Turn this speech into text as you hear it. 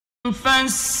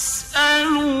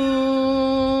فاسألوا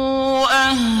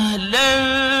أهل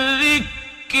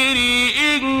الذكر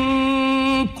إن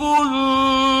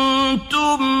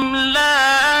كنتم لا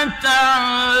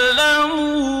تعلمون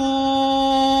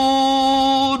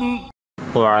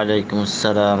ওয়ালাইকুম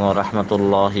আসসালাম ওয়া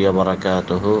রাহমাতুল্লাহি ওয়া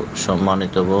বারাকাতুহু।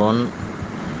 সম্মানিত বোন,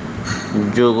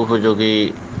 যুগ উপযোগী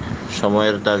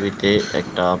সময়ের দাবিতে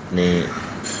একটা আপনি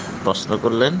প্রশ্ন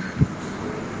করলেন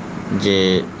যে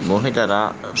মহিলারা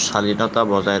শালীনতা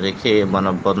বজায় রেখে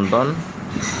মানববন্ধন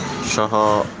সহ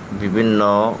বিভিন্ন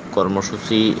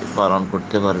কর্মসূচি পালন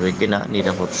করতে পারবে কিনা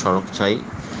নিরাপদ সড়ক চাই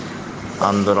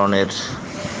আন্দোলনের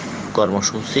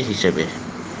কর্মসূচি হিসেবে।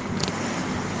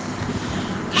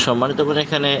 সম্মানিত বোন,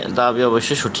 এখানে দাবি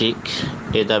অবশ্যই সঠিক।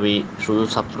 এ দাবি শুধু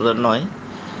ছাত্রদের নয়,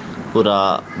 পুরা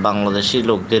বাংলাদেশি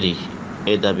লোকদেরই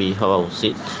এ দাবি হওয়া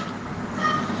উচিত।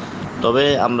 তবে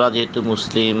আমরা যেহেতু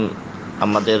মুসলিম,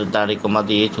 আমাদের দাড়ি কমা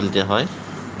দিয়ে চলতে হয়।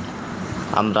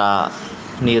 আমরা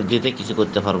নির্দ্বিধে কিছু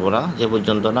করতে পারবো না যে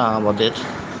পর্যন্ত না আমাদের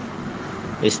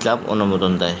ইসলাম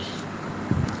অনুমোদন দেয়।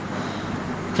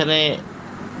 এখানে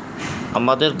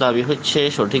আমাদের দাবি হচ্ছে,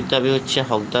 সঠিক দাবি হচ্ছে,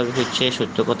 হক দাবি হচ্ছে,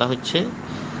 সত্য কথা হচ্ছে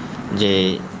যে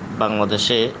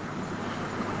বাংলাদেশে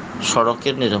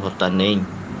সড়কের নিরাপত্তা নেই।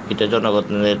 এটা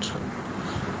জনগণের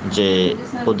যে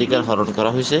অধিকার হরণ করা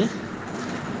হয়েছে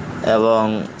এবং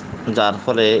যার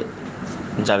ফলে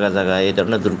জায়গায় জায়গায় এই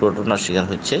ধরনের দুর্ঘটনার শিকার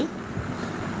হচ্ছে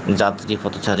যাত্রী,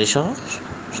 পথচারী সহ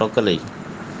সকলেই।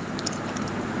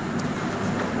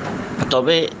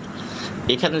 তবে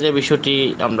এখানে যে বিষয়টি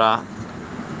আমরা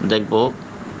দেখব,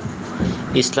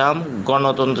 ইসলাম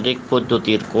গণতান্ত্রিক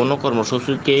পদ্ধতির কোনো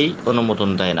কর্মসূচিকেই অনুমোদন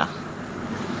দেয় না।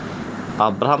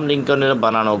 আব্রাহাম লিঙ্কনের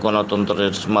বানানো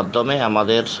গণতন্ত্রের মাধ্যমে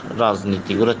আমাদের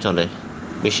রাজনীতিগুলো চলে।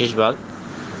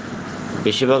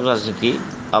 বেশিরভাগ রাজনীতি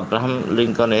আব্রাহাম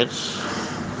লিঙ্কনের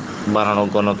বানানো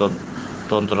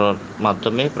গণতন্ত্রের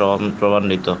মাধ্যমে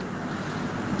প্রমাণিত।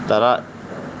 তারা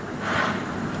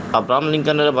আব্রাহাম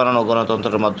লিঙ্কনের বানানো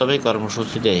গণতন্ত্রের মাধ্যমে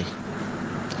কর্মসূচি দেয়।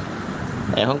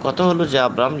 এখন কথা হলো যে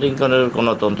আব্রাহাম লিঙ্কনের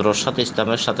গণতন্ত্রের সাথে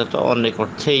ইসলামের সাথে তো অনেক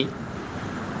অর্থেই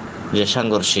যে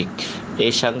সাংঘর্ষিক।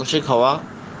 এই সাংঘর্ষিক হওয়া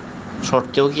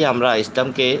সত্ত্বেও কি আমরা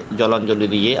ইসলামকে জলাঞ্জলি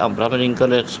দিয়ে আব্রাহাম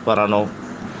লিঙ্কনের বানানো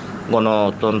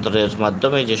গণতন্ত্রের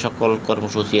মাধ্যমে যে সকল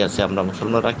কর্মসূচি আছে আমরা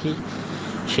মুসলমান রাখি,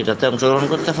 সেটাতে অংশগ্রহণ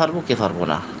করতে পারবো কি পারবো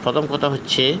না? প্রথম কথা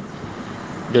হচ্ছে,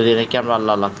 যদি নাকি আমরা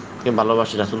আল্লাহকে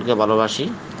ভালোবাসি, রাসূলকে ভালোবাসি,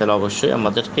 তাহলে অবশ্যই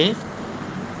আমাদেরকে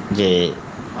যে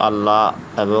আল্লাহ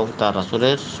এবং তার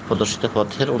রাসূলের প্রদর্শিত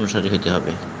পথের অনুসারী হতে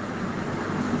হবে।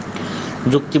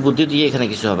 যুক্তি বুদ্ধি দিয়ে এখানে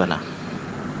কিছু হবে না।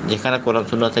 যেখানে কোরআন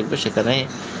সুন্নাহ থাকবে সেখানে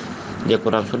যে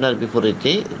কোরআন সুন্নাহর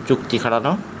বিপরীতে যুক্তি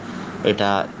খাড়ানো, এটা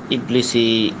ইবলিসি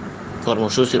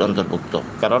কর্মসূচির অন্তর্ভুক্ত।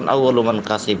 কারণ আউয়ালু মান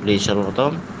কাসা ইবলিস,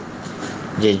 সর্বপ্রথম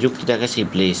যে যুক্তি দেখাচ্ছে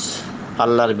ইবলিস।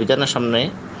 আল্লাহর বিধানের সামনে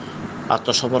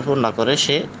আত্মসমর্পণ না করে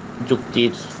সে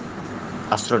যুক্তির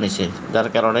আশ্রয় নিছে, যার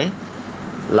কারণে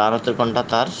লানতের ঘণ্টা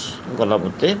তার গলার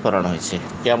মধ্যে পরানো হয়েছে।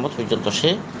 কিয়ামত পর্যন্ত সে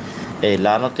এই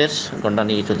লানতের ঘণ্টা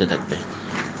নিয়ে চলতে থাকবে।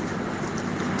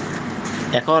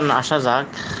 এখন আসা যাক,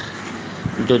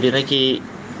 যদি নাকি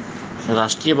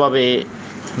রাষ্ট্রীয়ভাবে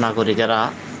নাগরিকেরা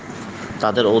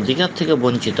তাদের অধিকার থেকে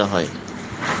বঞ্চিত হয়,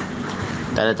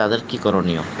 তাহলে তাদের কি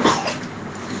করণীয়?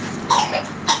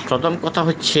 প্রথম কথা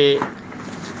হচ্ছে,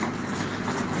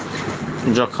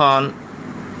 যখন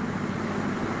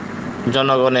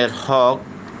জনগণের হক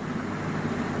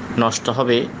নষ্ট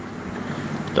হবে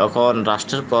তখন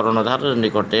রাষ্ট্রের কর্ণধারের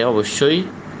নিকটে অবশ্যই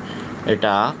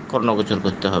এটা কর্ণগোচর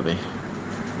করতে হবে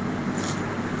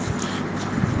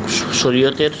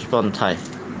শরীয়তের পন্থায়।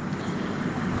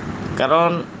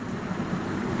 কারণ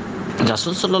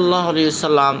রাসূল সাল্লাল্লাহু আলাইহি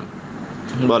ওয়াসাল্লাম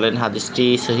বলেন, হাদিসটি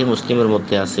সহিহ মুসলিমের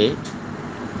মধ্যে আছে,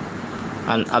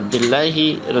 আন আব্দুল্লাহি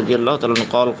রাদিয়াল্লাহু তাআলা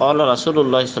ক্বালা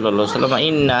রাসূলুল্লাহ সাল্লাল্লাহু আলাইহি ওয়াসাল্লাম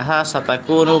ইন্নাহা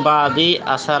সাতাকুনু বাদি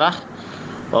আসারাহ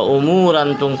ওয়া উমুরান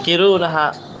তুনকিরুনাহা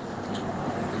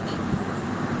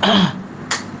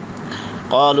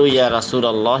ক্বালু ইয়া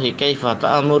রাসূলাল্লাহ কাইফা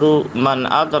তা'মুরু মান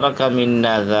আদরাকা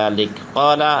মিন্না যালিক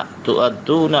ক্বালা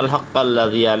তু'আদ্দুনাল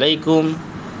হাক্কাল্লাযী আলাইকুম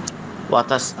ওয়া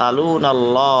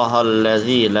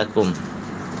তাসআলুনাল্লাহাল্লাযী লাকুম।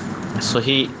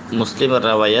 সহিহ মুসলিমের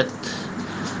riwayat।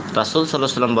 রাসূল সাল্লাল্লাহু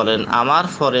আলাইহি ওয়াসাল্লাম বলেন, আমার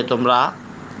পরে তোমরা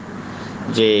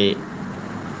যে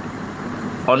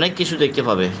অনেক কিছু দেখতে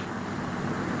পাবে।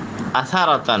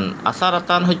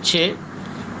 আসারাতান হচ্ছে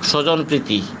স্বজন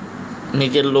প্রীতি,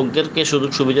 নিজের লোকদেরকে শুধু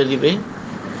সুবিধা দিবে,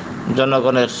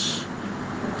 জনগণের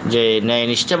যে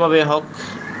ন্যায়নিষ্ঠভাবে হক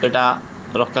এটা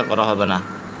রক্ষা করা হবে না।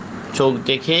 চোখ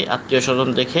দেখে, আত্মীয় স্বজন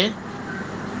দেখে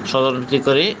স্বজনপ্রীতি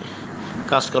করে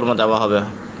কাজকর্ম দেওয়া হবে।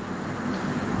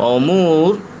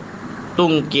 অমুর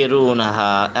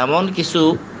তুনকিরুনহা, এমন কিছু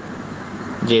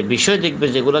যে বিষয় দেখবে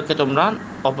যেগুলোকে তোমরা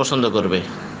অপছন্দ করবে।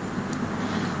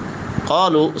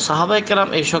 ক্বালু, সাহাবায়ে কেরাম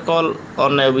এই সকল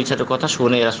অন্যায় বিচারের কথা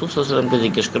শুনে রাসূল সাল্লাল্লাহু আলাইহি ওয়াসাল্লামকে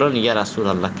জিজ্ঞেস করলেন, ইয়া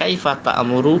রাসূলাল্লাহ কাইফা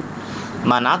তা'মুরু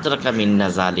মান আদরাকা মিন্না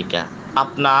যালিকা,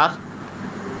 আপনার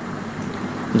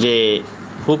যে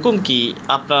হুকুম কি,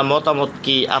 আপনার মতামত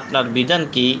কি, আপনার বিধান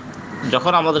কি,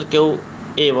 যখন আমাদের কেউ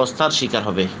এই অবস্থার শিকার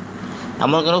হবে,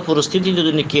 এমন কোনো পরিস্থিতি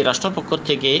যদি নাকি রাষ্ট্রপক্ষ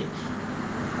থেকে,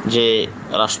 যে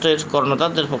রাষ্ট্রের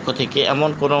কর্ণধারদের পক্ষ থেকে এমন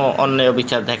কোনো অন্যায়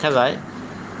বিচার দেখা যায়,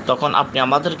 তখন আপনি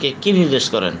আমাদেরকে কি নির্দেশ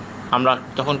করেন, আমরা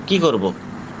তখন কি করব?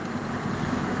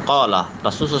 ক্বালা,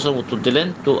 রাসূল সাল্লাল্লাহু আলাইহি ওয়াসাল্লাম উত্তর দিলেন,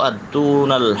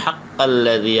 তুআদ্দুনাল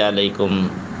হাক্কাল্লাযী আলাইকুম,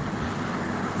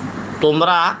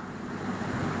 তোমরা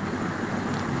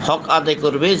হক আদায়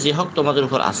করবে যে হক তোমাদের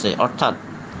উপর আছে। অর্থাৎ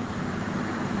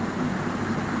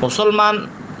মুসলমান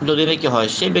যদি নাকি হয়,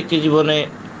 সেই ব্যক্তি জীবনে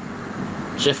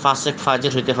সে ফাসেক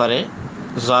ফাজির হইতে পারে,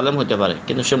 জালেম হইতে পারে,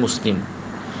 কিন্তু সে মুসলিম।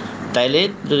 তাইলে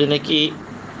যদি নাকি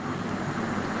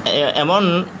এমন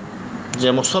যে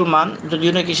মুসলমান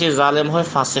যদিও নাকি সে জালেম হয়,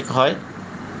 ফাসেক হয়,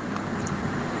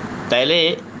 তাইলে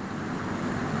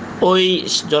ওই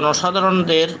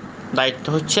জনসাধারণদের দায়িত্ব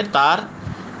হচ্ছে তার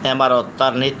এমারত,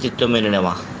 তার নেতৃত্ব মেনে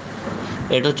নেওয়া।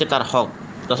 এটা হচ্ছে তার হক।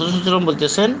 রাসূল সাল্লাল্লাহু আলাইহি ওয়াসাল্লাম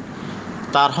বলতেছেন,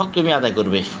 তার হক তুমি আদায়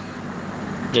করবে,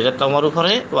 যেটা তোমার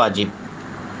উপরে ওয়াজিব।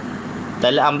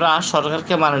 তাইলে আমরা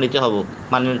সরকারকে মানে নিতে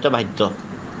বাধ্য।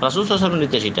 রাসূল সাল্লাল্লাহু আলাইহি ওয়াসাল্লাম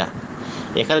নিতে, সেটা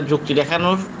এখানে যুক্তি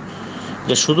দেখানোর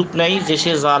যে সুযোগ নেই যে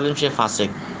সে জালিম, সে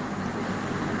ফাসেক।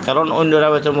 কারণ অন্য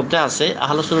রাওয়ায়াতের মধ্যে আছে,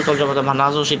 আহলে সুন্নাত ওয়াল জামাতের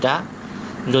মানহাজও সেটা,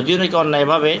 যদিও নাকি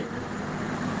অন্যায়ভাবে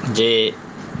যে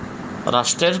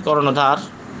রাষ্ট্রের কর্ণধার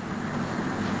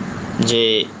যে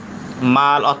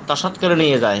মাল আত্মসাৎ করে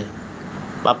নিয়ে যায়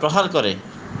বা প্রহার করে,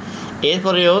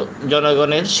 এরপরেও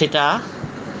জনগণের সেটা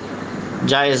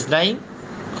জায়েজ নাই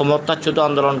ক্ষমতাচ্যুত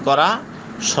আন্দোলন করা,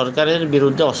 সরকারের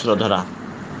বিরুদ্ধে অস্ত্র ধরা।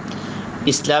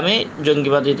 ইসলামে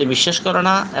জঙ্গিবাদীতে বিশ্বাস করে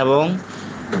না, এবং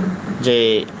যে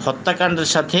হত্যাকাণ্ডের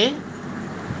সাথে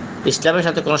ইসলামের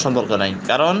সাথে কোনো সম্পর্ক নাই।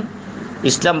 কারণ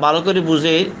ইসলাম ভালো করে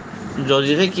বুঝে,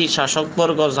 যদি কি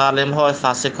শাসকবর্গ জালেম হয়,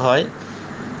 ফাসেক হয়,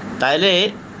 তাইলে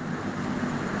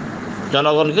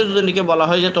জনগণকে যদি নাকি বলা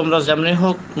হয় যে তোমরা যেমনি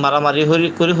হোক মারামারি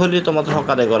করে হলে তোমাদের হক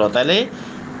আদায় করো, তাইলে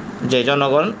যে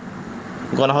জনগণ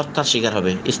গণহত্যার শিকার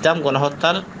হবে। ইসলাম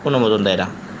গণহত্যার অনুমোদন দেয় না।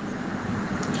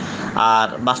 আর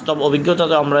বাস্তব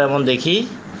অভিজ্ঞতাতে আমরা এমন দেখি,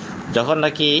 যখন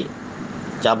নাকি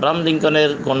আব্রাহাম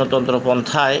লিঙ্কনের গণতন্ত্র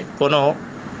পন্থায় কোনো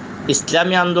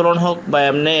ইসলামী আন্দোলন হোক বা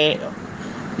এমনি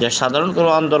যে সাধারণ কোনো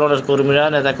আন্দোলনের কর্মীরা,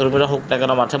 নেতাকর্মীরা হোক না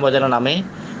কেন, মাঠে ময়দানে নামে,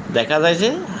 দেখা যায় যে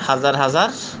হাজার হাজার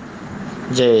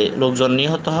যে লোকজন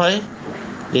নিহত হয়,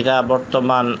 যেটা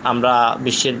বর্তমান আমরা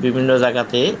বিশ্বের বিভিন্ন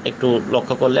জায়গাতে একটু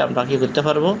লক্ষ্য করলে আমরা কী করতে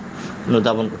পারবো,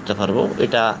 অনুধাবন করতে পারবো।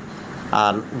 এটা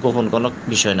আর গোপন কোনো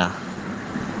বিষয় না।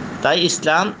 তাই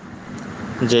ইসলাম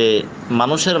যে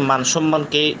মানুষের মান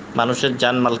সম্মানকে, মানুষের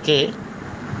জানমালকে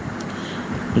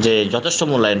যে যথেষ্ট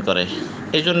মূল্যায়ন করে,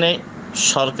 এই জন্যে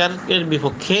সরকারের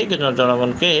বিপক্ষে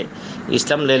জনগণকে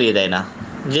ইসলাম লেলিয়ে দেয় না,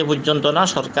 যে পর্যন্ত না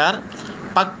সরকার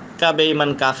পাক্কা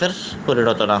বেঈমান কাফের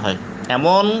পরিণত না হয়।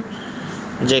 এমন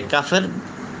যে কাফের,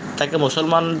 তাকে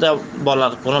মুসলমান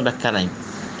বলার কোনো ব্যাখ্যা নাই।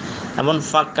 এমন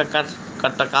পাক্কা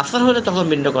কাটটা কাফের হলে তখন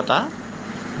ভিন্ন কথা,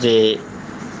 যে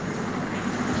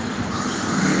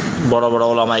বড় বড়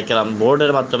ওলামায়ে কেরাম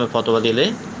বোর্ডের মাধ্যমে ফতোয়া দিলে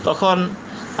তখন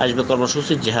আসবে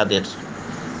কর্মসূচি জিহাদের,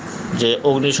 যে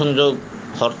অগ্নিসংযোগ,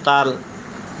 হরতাল,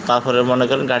 তারপরে মনে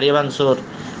করেন গাড়ি ভাঙচুর,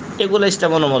 এগুলো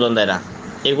ইসলাম অনুমোদন দেয় না।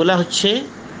 এগুলা হচ্ছে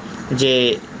যে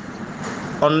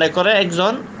অন্যায় করে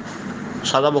একজন,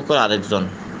 সাদা ভোগ করে আরেকজন।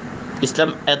 ইসলাম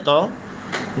এত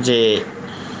যে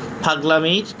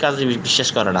পাগলামির কাজে বিশ্বাস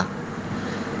করে না।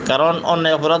 কারণ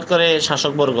অন্যায় অপরাধ করে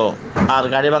শাসকবর্গ, আর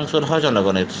গাড়ি ভাঙচুর হয়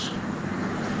জনগণের।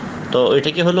 তো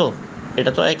এটা কি হলো?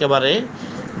 এটা তো একেবারে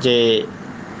যে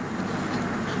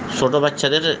ছোট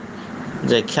বাচ্চাদের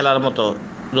যে খেলার মতো।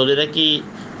 যদি নাকি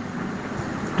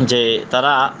যে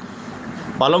তারা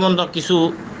ভালো মন্দ কিছু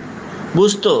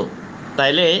বুঝতো,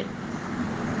 তাইলে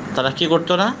তারা কি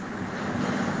করতো না,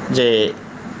 যে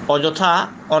অযথা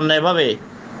অন্যায়ভাবে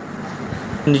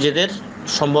নিজেদের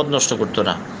সম্পদ নষ্ট করতো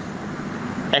না।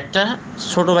 একটা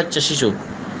ছোট বাচ্চা শিশু,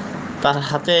 তার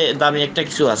হাতে দামি একটা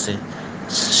কিছু আছে,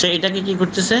 সে এটাকে কি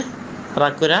করতেছে,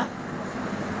 রাগ করে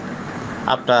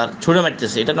আপনার ছুঁড়ে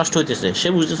মারতেছে, এটা নষ্ট হইতেছে, সে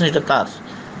বুঝতেছে এটা তার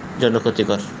জন্য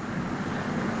ক্ষতিকর।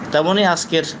 তেমনই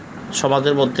আজকের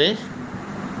সমাজের মধ্যে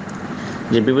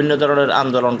যে বিভিন্ন ধরনের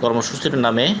আন্দোলন কর্মসূচির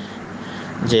নামে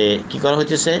যে কি করা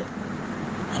হইতেছে,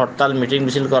 হরতাল, মিটিং,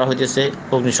 মিছিল করা হইতেছে,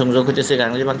 অগ্নিসংযোগ হইতেছে,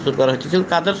 গাড়ি ভাঙচুর করা হইতেছে,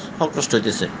 কাদের হক নষ্ট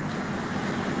হইতেছে।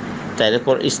 তাইলে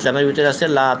পর ইসলামের ভিতরে আছে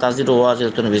লা তাজিরু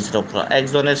ওয়াজিরাতুন বিজরা উখরা,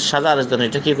 একজনের সাজা আরেকজন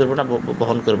এটা কি করবে না,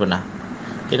 বহন করবে না।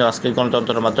 কিন্তু আজকে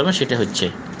গণতন্ত্রের মাধ্যমে সেটা হচ্ছে।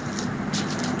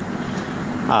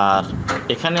 আর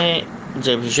এখানে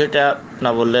যে বিষয়টা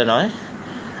না বললে নয়,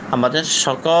 আমাদের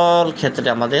সকল ক্ষেত্রে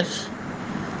আমাদের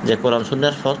যে কোরআন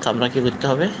সুন্নাহর পথ আমরা কী করতে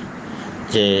হবে,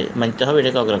 যে মানতে হবে,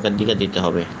 এটাকে অগ্রাধিকার দিতে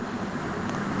হবে।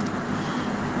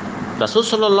 রাসূল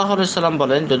সাল্লাল্লাহু আলাইহি সাল্লাম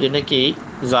বলেন, যদি নাকি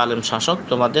জালেম শাসক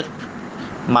তোমাদের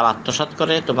মাল আত্মসাৎ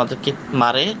করে, তোমাদেরকে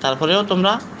মারে, তারপরেও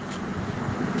তোমরা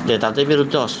যে তাদের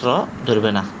বিরুদ্ধে অস্ত্র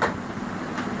ধরবে না।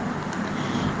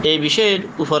 এই বিষয়ের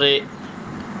উপরে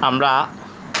আমরা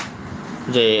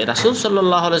যে রাসূল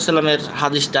সাল্লাল্লাহু আলাইহি সাল্লামের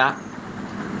হাদিসটা,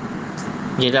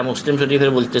 যেটা মুসলিম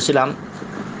শরীফের বলতেছিলাম,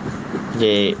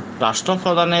 যে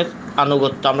রাষ্ট্রপ্রধানের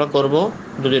আনুগত্য আমরা করব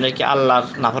যদি নাকি আল্লাহর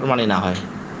নাফরমানি না হয়।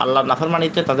 আল্লাহর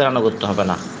নাফরমানিতে তাদের আনুগত্য হবে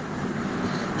না।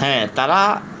 হ্যাঁ, তারা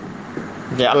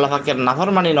যে আল্লাহ পাকের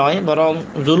নাফরমানি নয়, বরং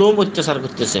জুলুম অত্যাচার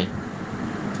করতেছে,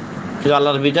 কিন্তু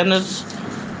আল্লাহর বিধানের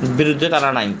বিরুদ্ধে তারা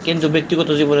নাই, কিন্তু ব্যক্তিগত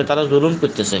জীবনে তারা জুলুম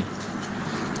করতেছে।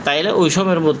 তাইলে ওই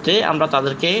সময়ের মধ্যে আমরা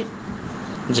তাদেরকে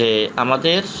যে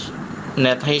আমাদের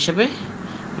নেতা হিসেবে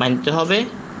মানতে হবে।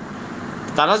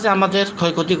 তারা যে আমাদের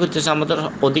ক্ষয়ক্ষতি করতেছে, আমাদের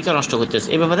অধিকার নষ্ট করতেছে,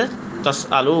 এই ব্যাপারে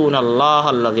তাসআলুনাল্লাহ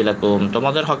আল্লাযী লাকুম,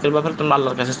 তোমাদের হকের ব্যাপারে তোমরা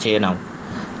আল্লাহর কাছে চেয়ে নাও।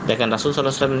 দেখেন রাসূল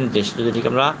সাল্লাল্লাহু আলাইহি ওয়াসাল্লামের নির্দেশ যদি ঠিক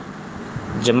আমরা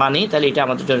যে মানি, তাহলে এটা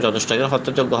আমাদের জন্য যথেষ্ট, এটা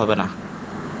হত্যাযোগ্য হবে না।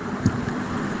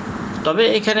 তবে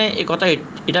এখানে এই কথা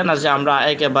এটা না যে আমরা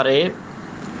একেবারে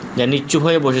যে নিশ্চুপ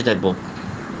হয়ে বসে থাকব।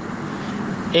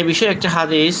 এই বিষয়ে একটা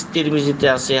হাদিস তিরমিজিতে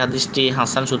আছে, হাদিসটি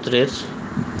হাসান সূত্রের।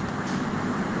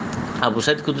 আবু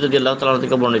সাঈদ খুদরী রাদিয়াল্লাহু তাআলা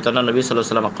থেকে বর্ণিত, নবী সাল্লাল্লাহু আলাইহি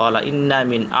ওয়াসাল্লাম ক্বালা ইন্না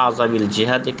মিন আযামিল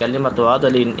জিহাদি কালিমাতু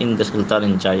আদালিন ইনদা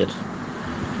সুলতানিন জায়ের।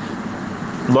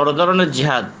 বড় ধরনের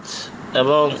জিহাদ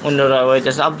এবং অন্য রাওয়ায়াতে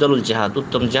আছে আফদালুল জিহাদ,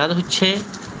 উত্তম জিহাদ হচ্ছে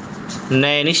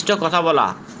ন্যায়নিষ্ঠ কথা বলা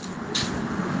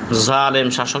জালেম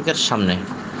শাসকের সামনে।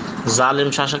 জালেম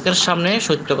শাসকের সামনে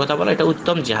সত্য কথা বলা, এটা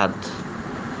উত্তম জিহাদ।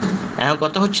 এখন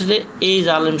কথা হচ্ছে যে এই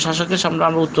জালেম শাসকের সামনে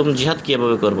আমরা উত্তম জিহাদ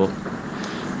কীভাবে করব।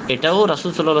 এটাও রাসূল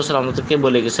সাল্লাল্লাহু আলাইহি ওয়াসাল্লাম আমাদেরকে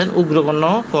বলে গেছেন। উগ্রপণ্য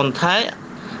পন্থায়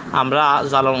আমরা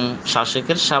জালেম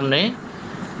শাসকের সামনে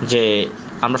যে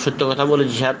আমরা সত্য কথা বলে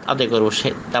জিহাদ আদায় করবো, সে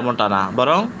তেমনটা না,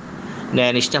 বরং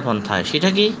ন্যায়নিষ্ঠা পন্থায়। সেটা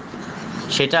কি?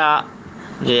 সেটা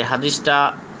যে হাদিসটা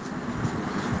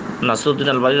নাসিরউদ্দিন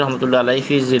আলবানী রহমতুল্লাহ আলাইহি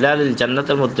ফি জিলালিল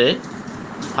জান্নাতের মধ্যে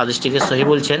হাদিসটিকে সহিহ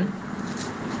বলছেন।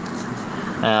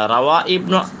 রাওয়া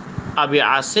ইবনু আবি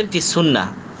আসিম ফি সুন্নাহ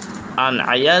আন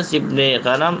আয়াজ ইবনে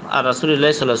গানাম আর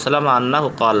রাসূলুল্লাহ সাল্লাল্লাহু আলাইহি ওয়াসাল্লাম আন্নাহু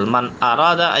ক্বাল মান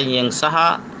আরাদা আন ইয়ানসাহা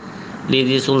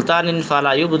লিযি সুলতানিন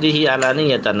ফালা ইউবদিহি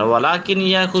আলানিয়াতান ওয়ালাকিন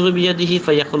ইয়াখুযু বিয়াদিহি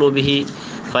ফায়াখলু বিহি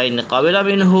ফাইন ক্বাবিলা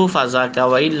মিনহু ফাযাকা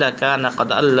ওয়া ইল্লা কানা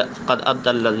ক্বাদ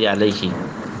আদ্দাল্লাযী আলাইহি।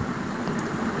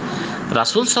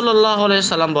 রাসূল সাল্লাল্লাহু আলাইহি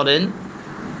সাল্লাম বলেন,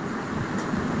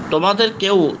 তোমাদের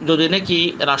কেউ যদি নাকি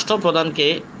রাষ্ট্রপ্রধানকে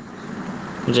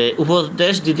যে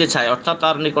উপদেশ দিতে চায়, অর্থাৎ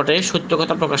তার নিকটে সত্য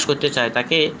কথা প্রকাশ করতে চায়,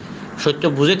 তাকে সত্য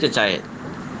বুঝাতে চায়,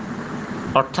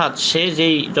 অর্থাৎ সে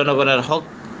যেই জনগণের হক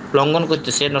লঙ্ঘন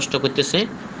করতেছে, নষ্ট করতেছে,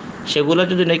 সেগুলো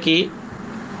যদি নাকি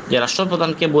যে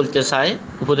রাষ্ট্রপ্রধানকে বলতে চায়,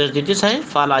 উপদেশ দিতে চায়,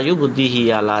 ফালা ইউবদিহি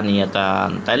আলানিয়াতান,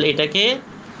 তাহলে এটাকে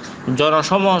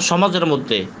সমাজের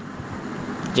মধ্যে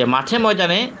যে মাঠে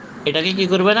ময়দানে এটাকে কি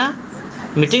করবে না,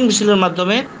 মিটিং মিছিলের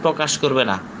মাধ্যমে প্রকাশ করবে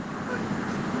না।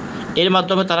 এর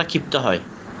মাধ্যমে তারা ক্ষিপ্ত হয়,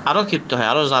 আরও ক্ষিপ্ত হয়,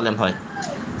 আরও জালেম হয়।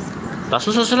 রাসূল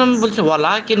সাল্লাল্লাহু আলাইহি ওয়াসাল্লাম বলছে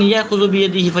ওয়ালাকিন ইয়াখুযু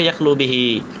বিয়াদিহি ফায়াখলু বিহি,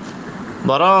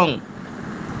 বরং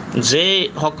যে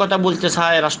হক কথা বলতে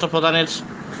চায় রাষ্ট্রপ্রধানের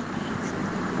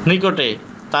নিকটে,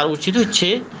 তার উচিত হচ্ছে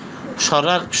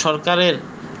সরকারের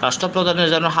রাষ্ট্রপ্রধানের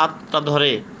যেন হাতটা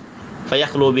ধরে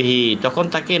ফায়াখলু বিহি, তখন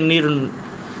তাকে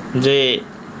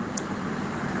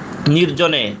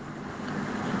নির্জনে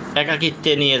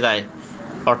একাকিত্বে নিয়ে যায়,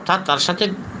 অর্থাৎ তার সাথে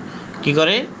কি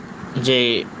করে, যে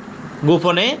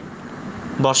গোপনে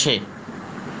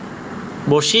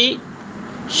বসি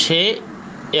সে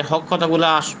এ হক কথাগুলো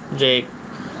যে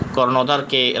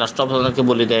কর্ণধারকে, রাষ্ট্রপ্রধানকে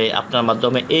বলে দেয়, আপনার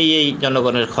মাধ্যমে এই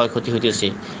জনগণের ক্ষয়ক্ষতি হইতেছে,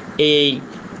 এই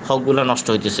হকগুলো নষ্ট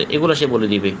হইতেছে, এগুলো সে বলে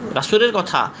দিবে। রাসূলের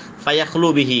কথা ফায়াখলু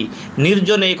বিহি,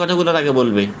 নির্জনে এই কথাগুলো তাকে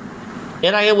বলবে।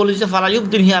 এর আগে বলেছে ফালা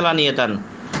ইউবদিহি আলানিয়াতান,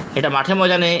 এটা মাঠে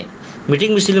ময়দানে মিটিং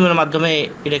মিছিলের মাধ্যমে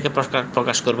এটাকে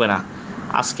প্রকাশ করবে না।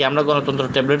 আজকে আমরা গণতন্ত্র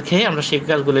ট্যাবলেট খেয়ে আমরা সেই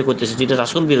কাজগুলো করতেছি, যেটা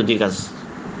রাসূল বিরোধী কাজ,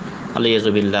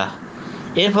 আলিয়াযুবিল্লাহ।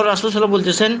 এরপর রাসূল সাল্লাল্লাহু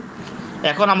বলতেছেন,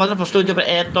 এখন আমাদের প্রশ্ন হইতে পারে,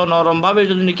 এত নরমভাবে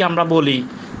যদি নাকি আমরা বলি,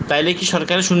 তাইলে কি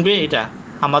সরকারে শুনবে? এটা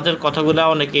আমাদের কথাগুলো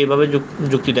অনেকে এইভাবে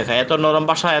যুক্তি দেখায়, এত নরম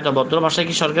ভাষা, এত ভদ্র ভাষায়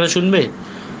কি সরকারে শুনবে?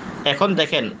 এখন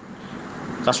দেখেন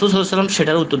রাসূল সাল্লাল্লাহু আলাইহি ওয়াসাল্লাম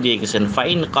সেটার উত্তর দিয়ে গেছেন,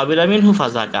 ফাইন ক্বাবিলা মিনহু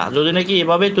ফাযাকা, যদি নাকি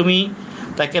এভাবে তুমি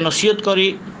তাকে নসিহত করি,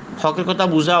 হকের কথা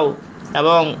বুঝাও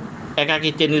এবং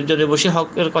একাকিত্বে নির্জনে বসে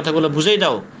হকের কথাগুলো বুঝাই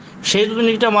দাও, সে যদি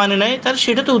এটা মানে নেয়, তাহলে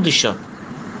সেটা তো উদ্দেশ্য।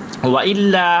 ওয়া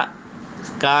ইল্লা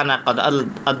কানা কাদ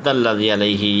আদাল্লাযী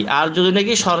আলাইহি, আর যদি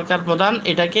নাকি সরকার প্রধান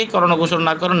এটাকে করণ ঘোষণা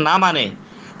না করে না মানে,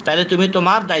 তাহলে তুমি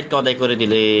তোমার দায়িত্ব আদায় করে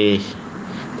দিলে।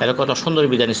 তাহলে কত সুন্দর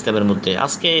বিধান ইসলামের মধ্যে।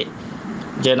 আজকে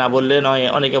যে না বললে নয়,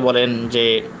 অনেকে বলেন যে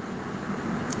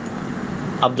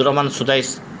আব্দুর রহমান সুদাইস,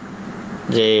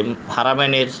 যে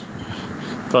হারামাইনের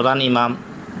প্রধান ইমাম,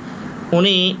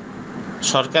 উনি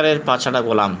সরকারের পাছাটা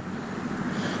গোলাম,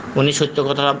 উনি সত্য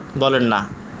কথা বলেন না।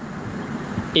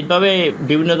 এইভাবে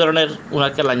বিভিন্ন ধরনের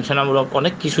ওনাকে লাঞ্ছনামূলক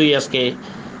অনেক কিছুই আজকে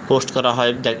পোস্ট করা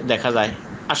হয়, দেখা যায়।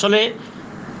 আসলে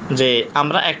যে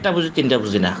আমরা একটা বুঝি, তিনটা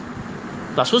বুঝি না।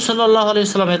 রাসূল সাল্লাল্লাহু আলাইহি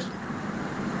সাল্লামের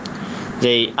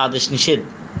যে আদেশ নিষেধ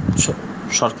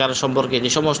সরকারের সম্পর্কে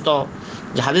যে সমস্ত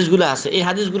যে হাদিসগুলো আছে, এই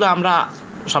হাদিসগুলো আমরা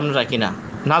সামনে রাখি না।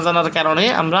 না জানার কারণে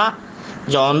আমরা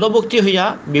যে অন্ধভক্তি হইয়া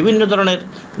বিভিন্ন ধরনের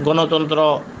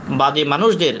গণতন্ত্রবাদী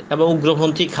মানুষদের এবং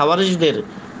উগ্রপন্থী খাওয়ারিজদের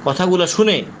কথাগুলো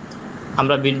শুনে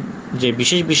আমরা যে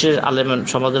বিশেষ বিশেষ আলেম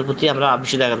সমাজের প্রতি আমরা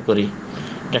নিষেধাজ্ঞা করি।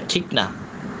 এটা ঠিক না,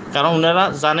 কারণ ওনারা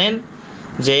জানেন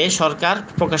যে সরকার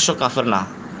প্রকাশ্য কাফের না,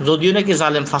 যদিও নাকি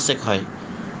জালেম ফাসেক হয়।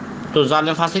 তো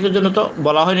জালেম ফাসেকের জন্য তো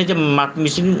বলা হয়নি যে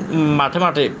মাঠে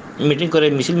মাঠে মিটিং করে,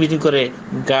 মিটিং করে,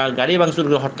 গাড়ি ভাঙচুর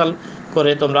করে, হরতাল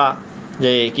করে তোমরা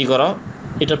যে কি করো,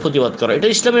 এটার প্রতিবাদ করো। এটা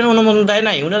ইসলামের অনুমোদন দেয়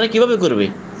নাই। ওনারা কীভাবে করবে?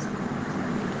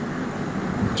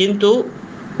 কিন্তু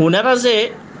ওনারা যে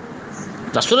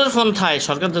রাসূলের পন্থায়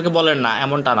সরকারদেরকে বলেন না,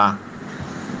 এমনটা না।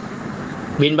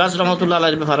 বিন বাজ রহমতুল্লাহ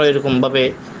আলাইহির ব্যাপারেও এরকমভাবে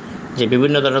যে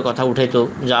বিভিন্ন ধরনের কথা উঠাইতো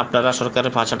যে আপনারা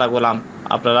সরকারের পাছাটা গোলাম,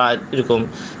 আপনারা এরকম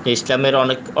যে ইসলামের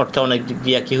অনেক অর্থে অনেক দিক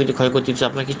দিয়ে কী হইতে ক্ষয়ক্ষতি হচ্ছে,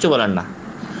 আপনারা কিচ্ছু বলেন না।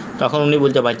 তখন উনি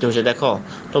বলতে বাধ্য হয়েছে, দেখো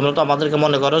তোমরা তো আমাদেরকে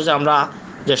মনে করো যে আমরা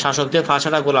যে শাসকদের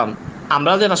পাছাটা গোলাম,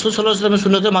 আমরা যে রাসূল সাল্লাল্লাহু আলাইহি ওয়াসাল্লামের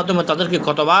সুন্নতের মাধ্যমে তাদেরকে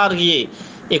কতবার গিয়ে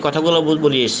এই কথাগুলো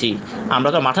বলিয়ে এসেছি। আমরা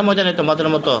তো মাঠে ময়দানে তোমাদের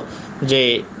মতো যে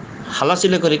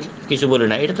হালাচিলে করে কিছু বলি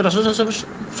না। এটা তো রাসূল সাল্লাল্লাহু আলাইহি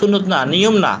ওয়াসাল্লামের সুন্নত না,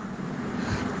 নিয়ম না।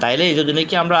 তাইলে যদি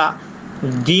নাকি আমরা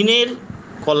দিনের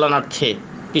কল্যাণার্থে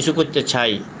কিছু করতে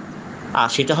চাই, আর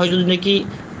সেটা হয় যদি নাকি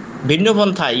ভিন্ন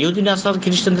পন্থায়, ইহুদি নাসারা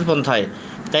খ্রিস্টানদের পন্থায়,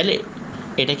 তাইলে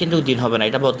এটা কিন্তু দিন হবে না,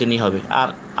 এটা বড়দিনই হবে। আর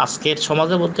আজকের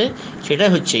সমাজের মধ্যে সেটাই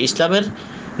হচ্ছে, ইসলামের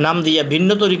নাম দিয়া ভিন্ন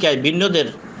তরিকায়, ভিন্নদের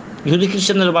ইহুদি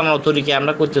খ্রিস্টানদের বানানো তরিকায়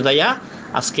আমরা করতে যাইয়া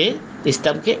আজকে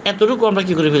ইসলামকে এতটুকু আমরা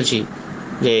কী করে ফেলছি,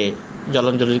 যে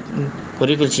জলাঞ্জলি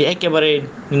করে ফেলছি, একেবারে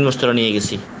নিম্নস্তরে নিয়ে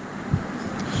গেছি।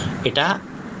 এটা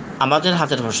আমাদের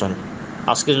হাতের ফসল।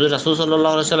 আজকে যদি রাসূল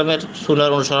সাল্লাল্লাহু আলাইহি সাল্লামের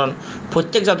সুন্নাহর অনুসরণ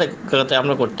প্রত্যেক জায়গাতে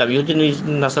আমরা করতাম, ইহুদি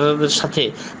নাসারাদের সাথে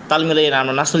তাল মিলিয়ে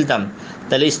আমরা না চলতাম,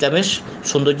 তাহলে ইসলামের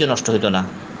সৌন্দর্য নষ্ট হতো না।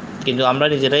 কিন্তু আমরা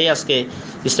নিজেরাই আজকে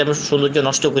ইসলামের সৌন্দর্য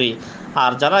নষ্ট করি।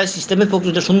 আর যারা ইসলামের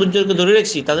প্রকৃত সৌন্দর্যকে ধরে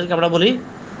রাখছি, তাদেরকে আমরা বলি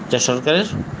যে সরকারের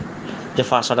যে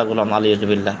ফাঁসাটা গোলাম,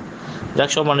 আলিয়াযুবিল্লাহ। যাক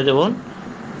সম্মানিত বোন,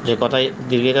 যে কথাই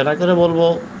দীর্ঘায়িত না করে বলবো,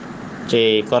 যে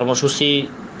কর্মসূচি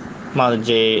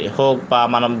যে হোক বা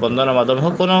মানববন্ধনের মাধ্যমে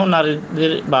হোক, কোনো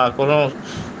নারীদের বা কোনো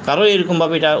কারো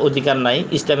এরকমভাবে এটা অধিকার নাই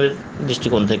ইসলামের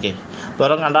দৃষ্টিকোণ থেকে।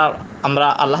 বরং আমরা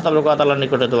আল্লাহ তাবারক ওয়া তাআলার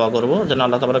নিকটে দোয়া করব যেন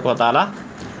আল্লাহ তাবারক ওয়া তাআলা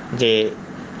যে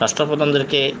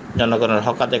রাষ্ট্রপ্রধানদেরকে জনগণের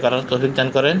হক আদায় করার তৌফিক দান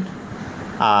করেন।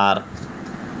 আর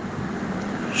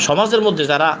সমাজের মধ্যে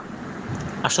যারা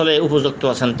আসলে উপযুক্ত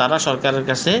আছেন, তারা সরকারের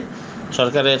কাছে,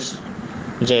 সরকারের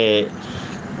যে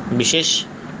বিশেষ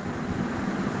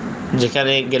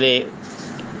যেখানে গেলে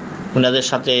ওনাদের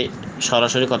সাথে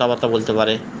সরাসরি কথাবার্তা বলতে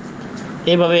পারে,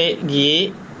 এইভাবে গিয়ে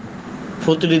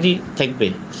প্রতিনিধি থাকবে।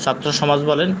 ছাত্র সমাজ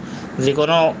বলেন, যে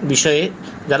কোনো বিষয়ে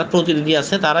যারা প্রতিনিধি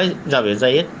আছে তারাই যাবে,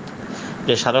 যাই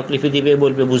যে স্মারকলিপি দিবে,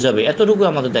 বলবে, বুঝাবে, এতটুকু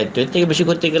আমাদের দায়িত্ব। এর থেকে বেশি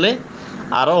করতে গেলে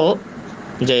আরও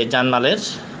যে জানমালের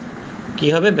কী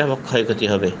হবে, ব্যাপক ক্ষয়ক্ষতি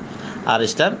হবে। আর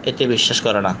ইসলাম এতে বিশ্বাস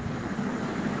করে না।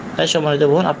 তাই সম্মানিত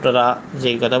বোন, আপনারা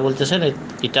যেই কথা বলতেছেন,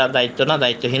 এটা দায়িত্ব না,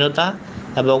 দায়িত্বহীনতা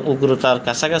এবং উগ্রতার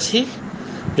কাছাকাছি।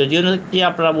 যদিও কি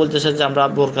আপনারা বলতেছেন যে আমরা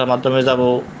বোরকার মাধ্যমে যাব,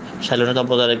 শালীনতা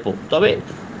বজায় রাখবো, তবে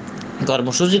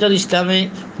কর্মসূচিটা ইসলামে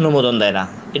অনুমোদন দেয় না।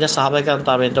 এটা সাহাবায়ে কেরাম,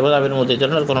 তাবেঈনের মধ্যে এই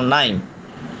ধরনের কোনো নাই।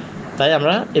 তাই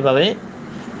আমরা এভাবে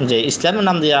যে ইসলামের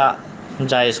নাম দিয়া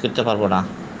জায়েজ করতে পারবো না।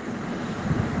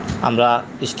 আমরা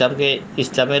ইসলামকে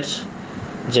ইসলামের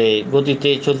যে গতিতে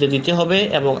চলতে দিতে হবে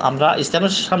এবং আমরা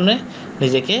ইসলামের সামনে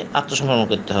নিজেকে আত্মসমর্পণ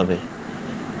করতে হবে।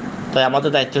 তাই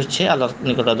আমাদের দায়িত্ব হচ্ছে আল্লাহর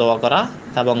নিকটে দোয়া করা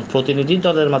এবং প্রতিনিধি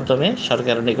দলের মাধ্যমে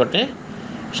সরকারের নিকটে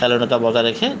শালীনতা বজায়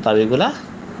রেখে দাবিগুলা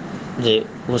যে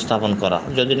উপস্থাপন করা।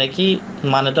 যদি নাকি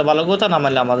মানে তো ভালো কথা, না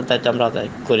মানলে আমাদের দায়িত্ব আমরা আদায়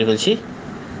করে ফেলছি।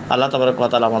 আল্লাহ তাবারক ওয়া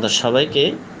তাআলা আমাদের সবাইকে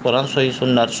কোরআন সহিহ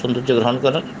সুন্নাহর সৌন্দর্য গ্রহণ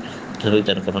করার তৌফিক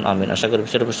দান করুন। আমিন। আশা করি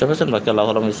বিষয়টা বুঝতে পেরেছেন। বাকি আল্লাহু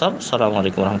আ'লাম বিসওয়াব। আসসালামু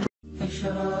আলাইকুম ওয়া রাহমাতুল্লাহ।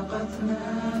 أشرقت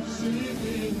نفسي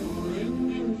بنور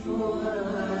من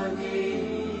فؤادي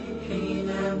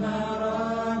حينما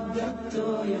رددت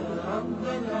يا رب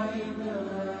العالمين.